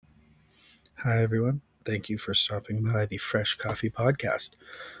Hi, everyone. Thank you for stopping by the Fresh Coffee Podcast.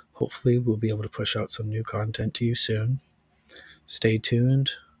 Hopefully, we'll be able to push out some new content to you soon. Stay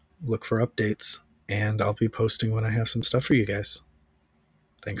tuned, look for updates, and I'll be posting when I have some stuff for you guys.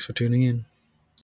 Thanks for tuning in.